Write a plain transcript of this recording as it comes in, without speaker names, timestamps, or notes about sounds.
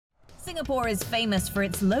Singapore is famous for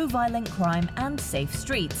its low violent crime and safe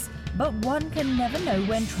streets, but one can never know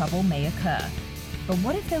when trouble may occur. But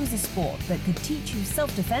what if there was a sport that could teach you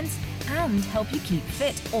self-defense and help you keep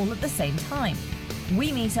fit all at the same time?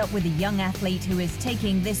 We meet up with a young athlete who is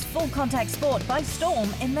taking this full-contact sport by storm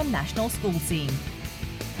in the national school scene.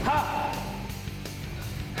 Hi,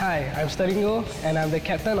 I'm Sterling Goh and I'm the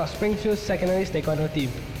captain of Springfield secondary Taekwondo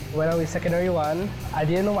team. When I was in secondary 1, I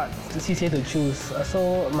didn't know what CCA to choose,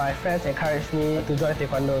 so my friends encouraged me to join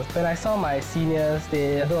Taekwondo. When I saw my seniors,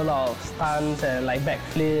 they do a lot of stunts and like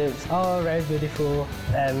backflips, all very beautiful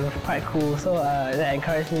and quite cool. So that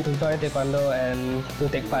encouraged me to join Taekwondo and to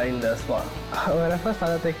take part in the sport. When I first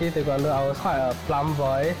started taking Taekwondo, I was quite a plump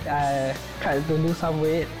boy. I tried to lose some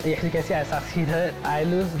weight. As you can see, I succeeded. I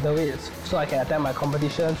lose the weight so I can attend my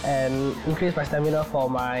competition and increase my stamina for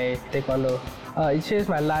my Taekwondo. It changed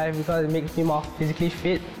my life because it makes me more physically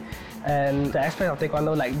fit, and the aspect of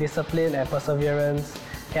Taekwondo like discipline and perseverance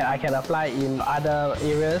I can apply in other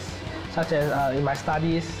areas, such as in my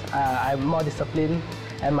studies. I'm more disciplined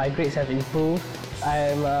and my grades have improved.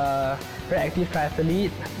 I'm a very active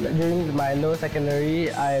triathlete. During my lower secondary,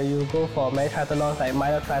 I will go for many triathlons like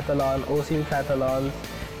minor triathlon, OSIM triathlons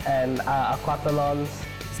and aquathlons.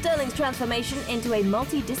 Sterling's transformation into a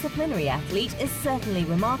multidisciplinary athlete is certainly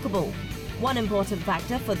remarkable. One important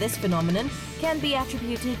factor for this phenomenon can be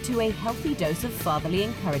attributed to a healthy dose of fatherly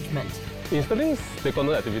encouragement. In Sterling's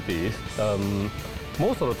Taekwondo activities,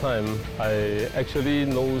 most of the time I actually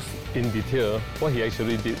knows in detail what he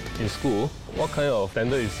actually did in school, what kind of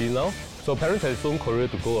standard is he now. So parents have his own career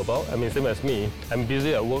to go about. I mean, same as me, I'm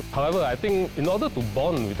busy at work. However, I think in order to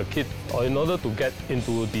bond with the kid or in order to get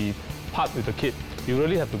into the part with the kid, you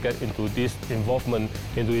really have to get into this involvement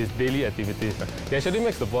into his daily activities. It actually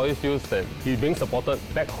makes the boy feel that he's being supported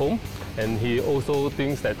back home, and he also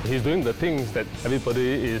thinks that he's doing the things that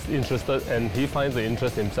everybody is interested, and he finds the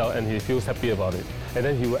interest himself and he feels happy about it. And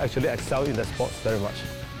then he will actually excel in the sports very much.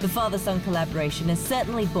 The father-son collaboration has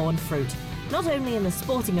certainly borne fruit, not only in the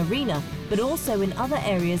sporting arena, but also in other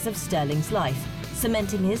areas of Sterling's life,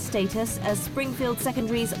 cementing his status as Springfield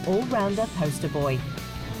Secondary's all-rounder poster boy.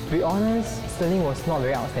 To be honest, Sterling was not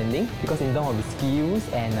very outstanding because in terms of his skills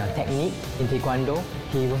and technique in Taekwondo,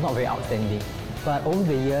 he was not very outstanding. But over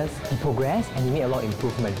the years, he progressed and he made a lot of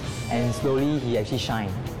improvement, and slowly he actually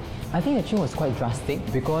shined. I think the change was quite drastic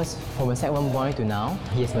because from a Sec 1 boy to now,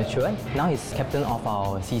 he has matured. Now he's captain of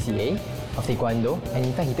our CCA of Taekwondo, and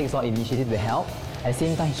in fact he takes a lot of initiative to help. At the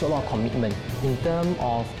same time, he showed a lot of commitment. In terms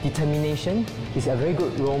of determination, he's a very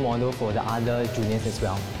good role model for the other juniors as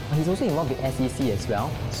well. He's also involved with SEC as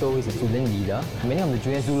well, so he's a student leader. Many of the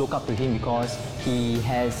juniors do look up to him because he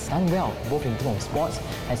has done well, both in terms of sports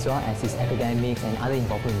as well as his academics and other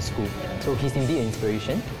involvement in school. So he's indeed an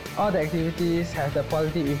inspiration. All the activities have a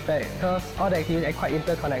positive impact because all the activities are quite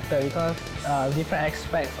interconnected because different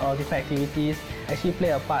aspects or different activities actually play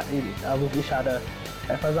a part with each other.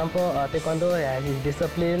 For example, Taekwondo has its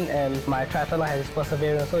discipline and my triathlon has its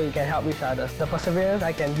perseverance, so it can help each other. The perseverance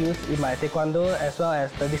I can use in my Taekwondo as well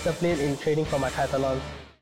as the discipline in training for my triathlons.